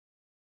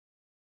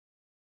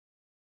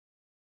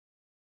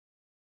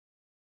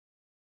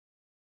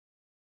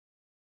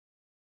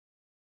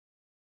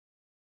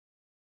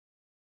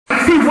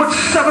would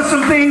sever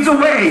some things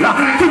away.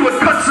 He would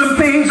cut some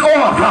things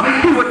off.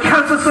 He would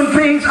cancel some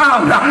things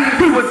out.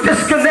 He would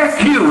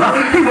disconnect you.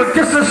 He would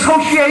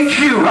disassociate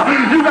you.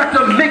 You got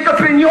to make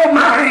up in your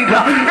mind,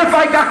 if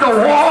I got to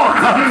walk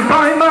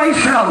by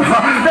myself,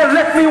 then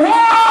let me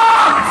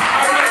walk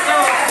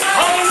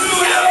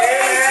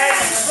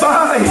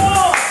by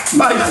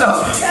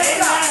myself.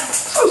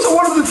 So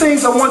one of the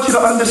things I want you to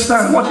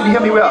understand, I want you to hear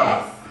me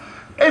well.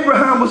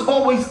 Abraham was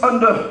always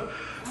under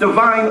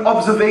divine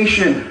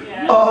observation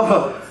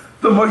of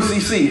the mercy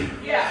seat.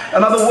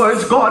 In other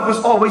words, God was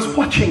always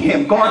watching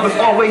him. God was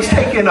always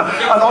taking an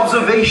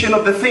observation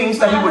of the things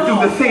that he would do,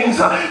 the things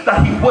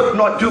that he would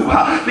not do.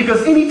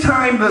 Because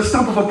anytime the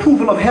stamp of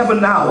approval of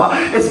heaven now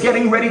is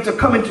getting ready to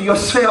come into your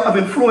sphere of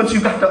influence, you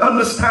got to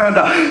understand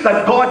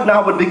that God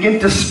now would begin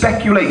to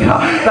speculate,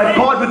 that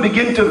God would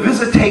begin to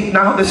visitate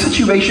now the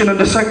situation and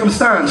the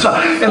circumstance.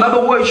 In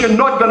other words, you're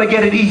not going to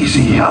get it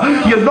easy.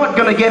 You're not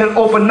going to get it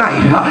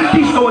overnight.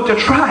 He's going to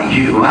try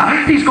you.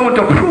 He's going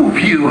to prove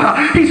you.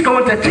 He's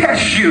going to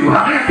test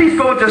you. He's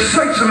going to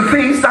search some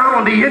things down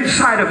on the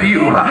inside of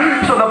you.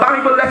 So the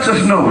Bible lets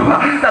us know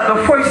that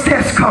the first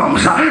test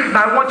comes.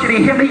 Now I want you to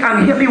hear me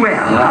and hear me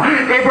well.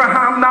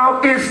 Abraham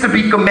now is to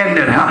be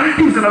commended.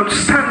 He's an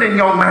outstanding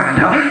young man,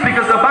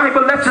 because the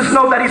Bible lets us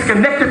know that he's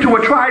connected to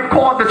a tribe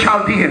called the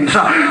Chaldeans.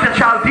 The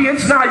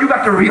Chaldeans, now you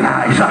got to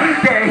realize,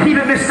 they're a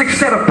hedonistic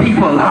set of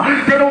people.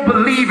 They don't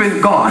believe in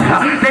God.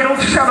 They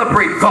don't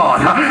celebrate God.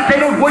 They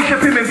don't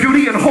worship him in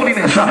beauty and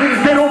holiness.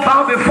 They don't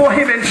bow before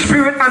him in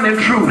spirit and in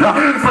truth.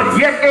 But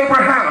yet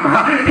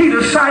Abraham, he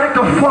decided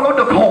to follow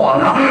the call.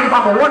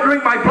 I'm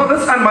wondering, my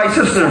brothers and my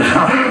sisters,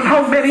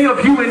 how many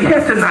of you in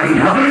here tonight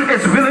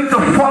is willing to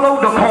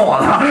follow the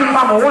call?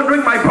 I'm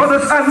wondering, my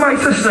brothers and my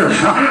sisters,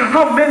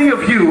 how many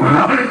of you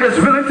is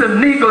willing to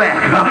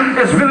neglect,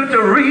 is willing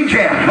to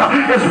reject,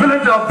 is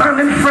willing to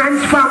abandon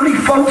friends, family,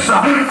 folks,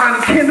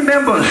 and kin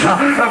members,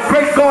 the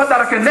great God that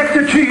are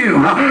connected to you?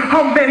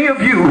 How many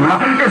of you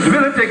is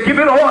willing to give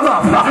it all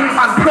up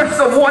and press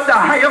toward the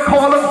higher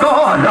call of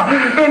God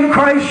in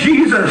Christ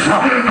Jesus?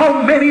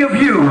 How many of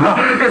you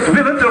is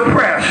willing to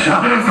press?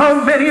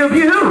 How many of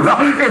you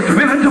is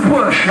willing to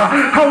push?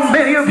 How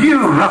many of you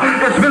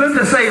is willing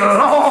to say,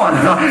 Lord,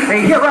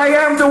 here I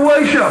am to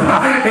worship,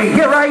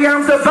 here I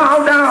am to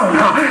bow down,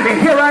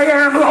 here I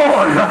am,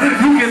 Lord.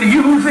 You can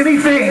use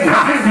anything,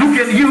 you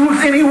can use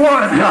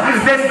anyone,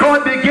 then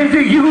God begin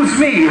to use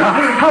me.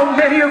 How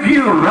many of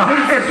you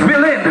is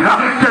willing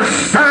to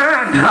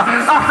stand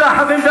after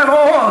having done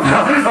all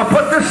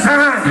but to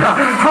stand?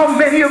 How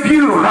many of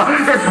you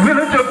is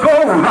willing to go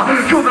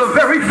through the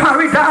very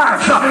fiery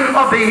darts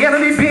of the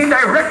enemy being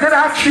directed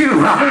at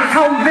you?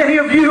 How many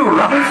of you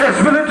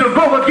is willing to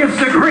go against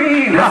the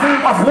grain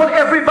of what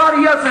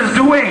everybody else is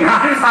doing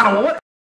and what